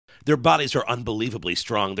Their bodies are unbelievably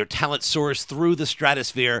strong. Their talent soars through the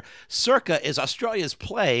stratosphere. Circa is Australia's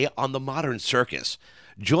play on the modern circus.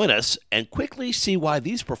 Join us and quickly see why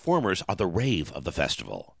these performers are the rave of the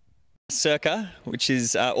festival. Circa, which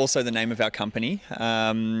is also the name of our company,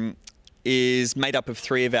 is made up of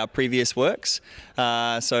 3 of our previous works.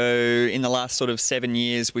 So in the last sort of 7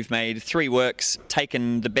 years, we've made 3 works,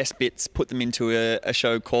 taken the best bits, put them into a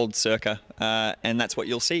show called Circa, and that's what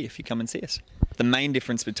you'll see if you come and see us. The main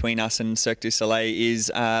difference between us and Cirque du Soleil is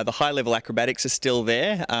the high-level acrobatics are still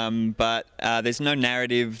there, but there's no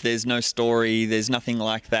narrative, there's no story, there's nothing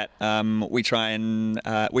like that. We try and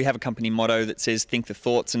we have a company motto that says think the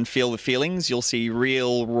thoughts and feel the feelings. You'll see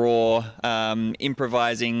real, raw,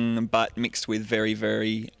 improvising, but mixed with very,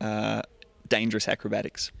 very dangerous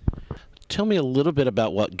acrobatics. Tell me a little bit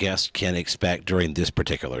about what guests can expect during this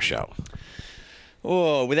particular show.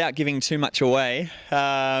 Oh, without giving too much away,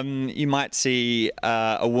 you might see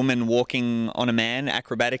a woman walking on a man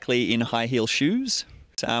acrobatically in high heel shoes.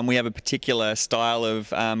 We have a particular style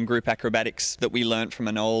of group acrobatics that we learnt from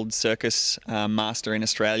an old circus master in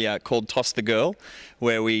Australia called Toss the Girl,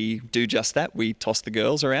 where we do just that. We toss the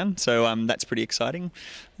girls around, so that's pretty exciting.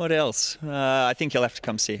 What else? I think you'll have to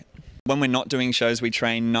come see it. When we're not doing shows, we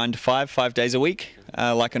train 9 to 5, 5 days a week,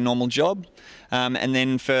 like a normal job. And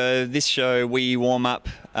then for this show, we warm up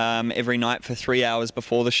every night for 3 hours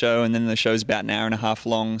before the show, and then the show's about an hour and a half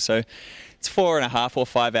long. So it's 4.5 or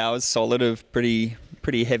 5 hours solid of pretty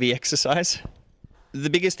heavy exercise. The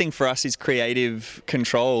biggest thing for us is creative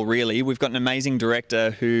control, really. We've got an amazing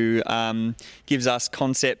director who gives us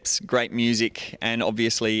concepts, great music, and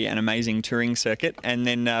obviously an amazing touring circuit. And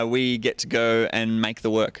then we get to go and make the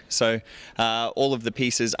work. So all of the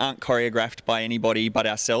pieces aren't choreographed by anybody but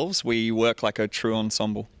ourselves. We work like a true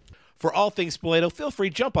ensemble. For all things Spoleto, feel free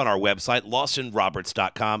to jump on our website,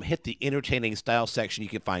 LawsonRoberts.com. Hit the entertaining style section. You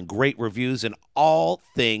can find great reviews in all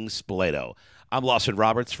things Spoleto. I'm Lawson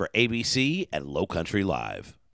Roberts for ABC and Low Country Live.